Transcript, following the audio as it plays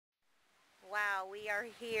Wow, we are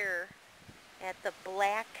here at the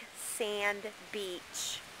black sand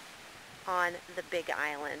beach on the Big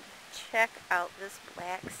Island. Check out this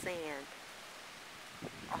black sand.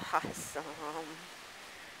 Awesome.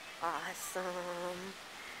 Awesome.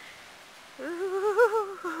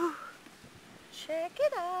 Ooh. Check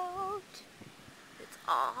it out. It's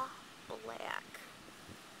all black.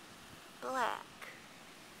 Black.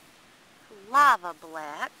 Lava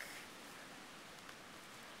black.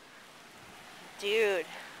 Dude,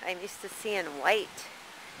 I'm used to seeing white.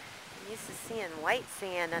 I'm used to seeing white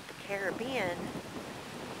sand at the Caribbean.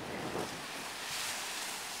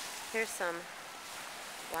 Here's some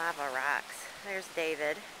lava rocks. There's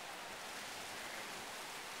David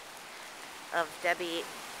of Debbie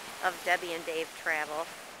and Dave Travel.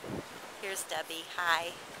 Here's Debbie. Hi.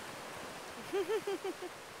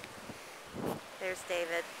 There's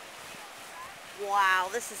David. Wow,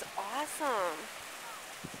 this is awesome.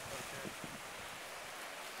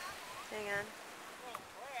 Hang on.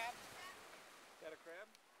 Got a crab?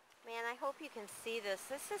 Man, I hope you can see this.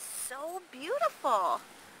 This is so beautiful.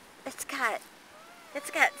 It's got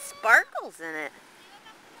sparkles in it.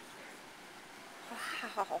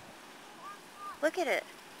 Wow. Look at it.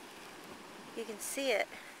 You can see it.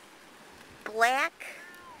 Black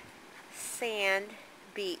sand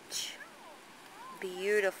beach.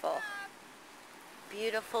 Beautiful.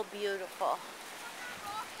 Beautiful, beautiful.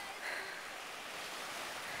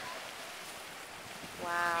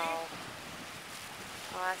 Wow.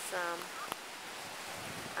 Awesome.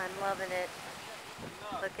 I'm loving it.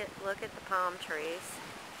 Look at the palm trees.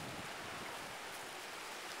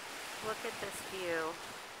 Look at this view.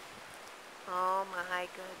 Oh my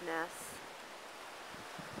goodness.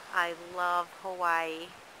 I love Hawaii.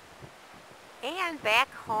 And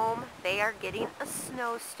back home they are getting a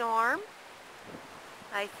snowstorm.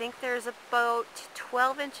 I think there's about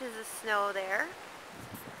 12 inches of snow there.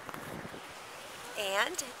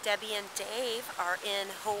 And Debbie and Dave are in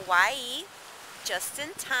Hawaii just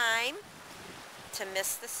in time to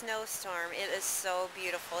miss the snowstorm. It is so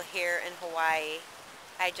beautiful here in Hawaii.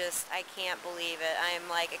 I can't believe it. I am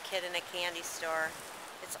like a kid in a candy store.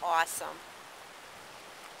 It's awesome.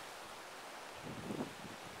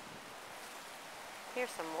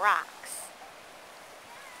 Here's some rocks.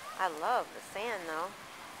 I love the sand though.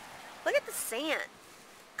 Look at the sand.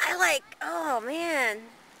 Oh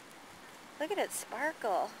man. Look at it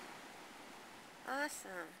sparkle.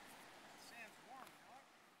 Awesome.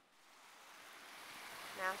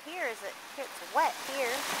 Now it's wet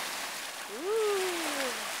here. Ooh.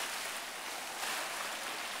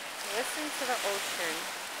 Listen to the ocean.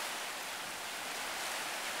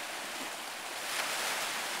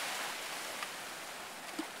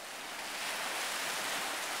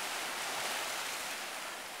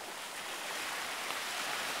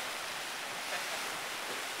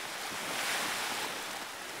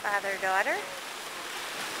 Father, daughter.